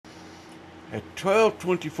At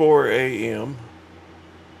 12:24 a.m.,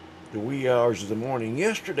 the wee hours of the morning,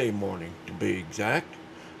 yesterday morning to be exact,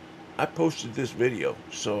 I posted this video.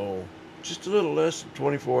 So just a little less than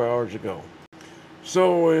 24 hours ago.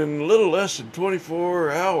 So in a little less than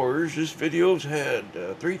 24 hours, this video's had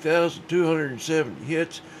 3,270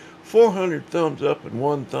 hits, 400 thumbs up, and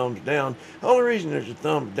 1 thumbs down. The only reason there's a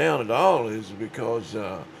thumbs down at all is because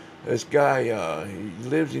this guy, he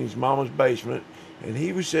lives in his mama's basement, and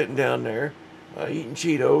he was sitting down there eating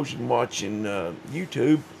Cheetos and watching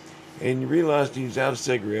YouTube, and he realized he was out of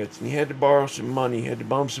cigarettes, and he had to borrow some money. He had to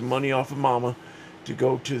bum some money off of mama to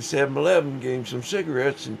go to the 7-Eleven and get him some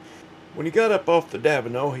cigarettes. And when he got up off the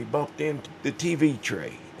Davino, he bumped into the TV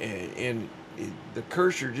tray, and the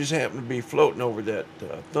cursor just happened to be floating over that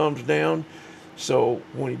thumbs down. So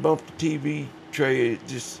when he bumped the TV tray, it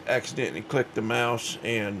just accidentally clicked the mouse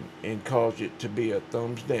and caused it to be a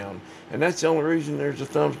thumbs down. And that's the only reason there's a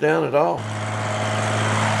thumbs down at all.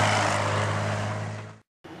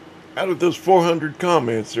 Out of those 400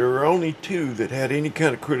 comments, there were only 2 that had any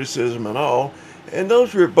kind of criticism at all, and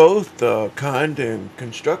those were both kind and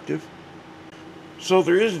constructive. So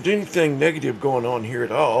there isn't anything negative going on here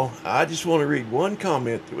at all. I just want to read one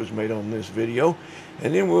comment that was made on this video,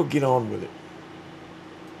 and then we'll get on with it.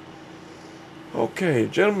 Okay, a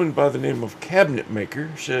gentleman by the name of Cabinet Maker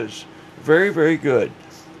says, very, very good.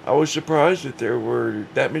 I was surprised that there were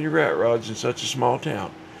that many rat rods in such a small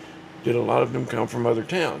town. Did a lot of them come from other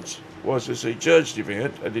towns? Was this a judged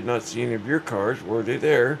event? I did not see any of your cars. Were they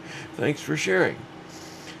there? Thanks for sharing.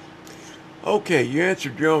 Okay, you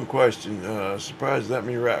answered your own question. Surprised that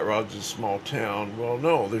many rat rods in a small town. Well,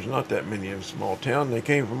 no, there's not that many in a small town. They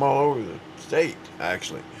came from all over the state,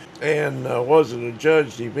 actually. And was it a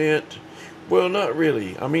judged event? Well, not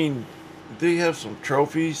really. I mean, they have some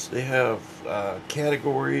trophies. They have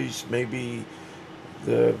categories, maybe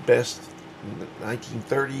the best in the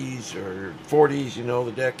 1930s or 40s, you know,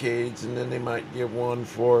 the decades, and then they might give one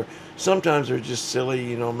for, sometimes they're just silly,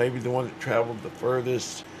 you know, maybe the one that traveled the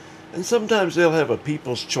furthest. And sometimes they'll have a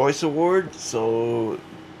People's Choice Award, so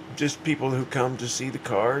just people who come to see the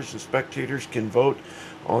cars, the spectators can vote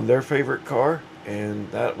on their favorite car, and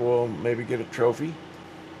that will maybe get a trophy.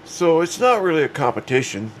 So it's not really a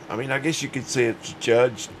competition. I mean, I guess you could say it's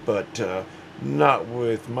judged, but not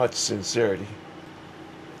with much sincerity.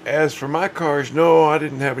 As for my cars, no, I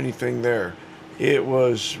didn't have anything there. It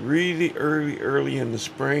was really early in the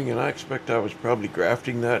spring, and I expect I was probably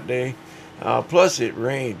grafting that day. Plus it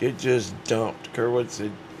rained. It just dumped. Kerwood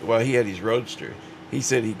said, well, he had his Roadster. He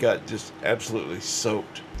said he got just absolutely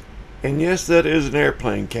soaked. And yes, that is an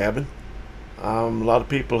airplane cabin. A lot of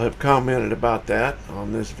people have commented about that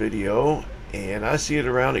on this video, and I see it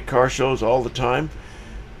around at car shows all the time.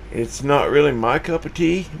 It's not really my cup of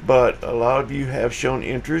tea, but a lot of you have shown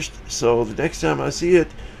interest, so the next time I see it,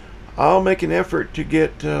 I'll make an effort to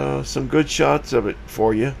get some good shots of it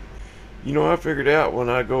for you. You know, I figured out when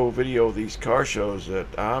I go video these car shows that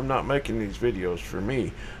I'm not making these videos for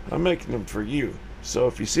me. I'm making them for you. So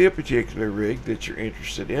if you see a particular rig that you're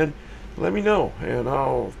interested in, let me know, and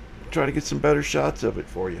I'll try to get some better shots of it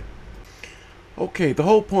for you. Okay, the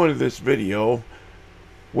whole point of this video,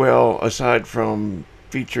 well, aside from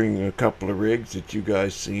featuring a couple of rigs that you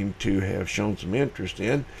guys seem to have shown some interest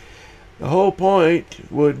in, the whole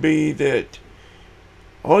point would be that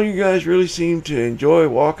all you guys really seem to enjoy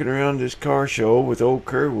walking around this car show with old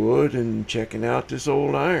Kerwood and checking out this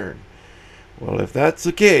old iron. Well, if that's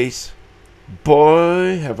the case,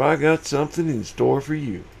 boy, have I got something in store for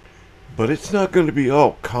you. But it's not going to be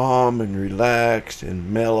all calm and relaxed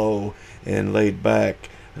and mellow and laid back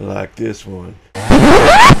like this one.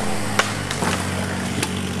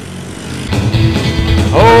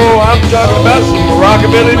 Oh, I'm talking about some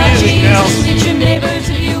rockabilly music now.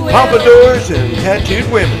 Pompadours and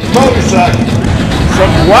tattooed women. Motorcycles.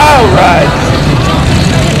 Some wild rides.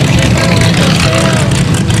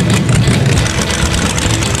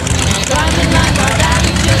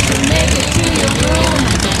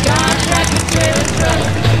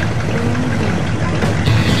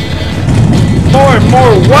 More and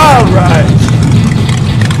more wild rides.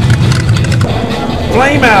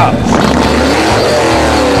 Flame outs.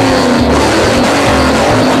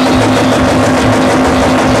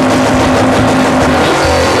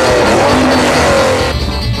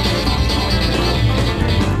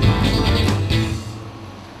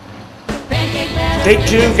 Stay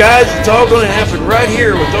tuned, guys. It's all going to happen right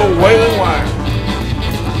here with old Wailing Wire.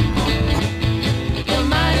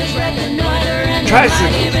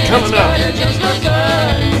 Tricycles coming up.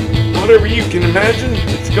 Whatever you can imagine,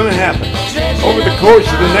 it's going to happen. Over the course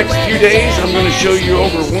of the next few days, I'm going to show you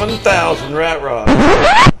over 1,000 rat rods.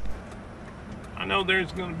 know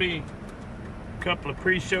there's going to be a couple of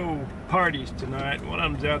pre-show parties tonight. One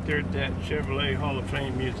of them's out there at that Chevrolet Hall of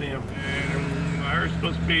Fame Museum. And there's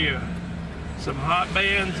supposed to be some hot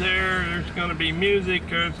bands there. There's going to be music.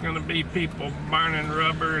 There's going to be people burning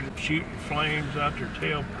rubber and shooting flames out their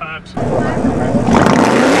tailpipes.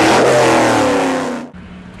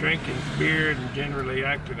 Drinking beer and generally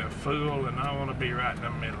acting a fool, and I want to be right in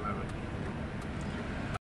the middle of it.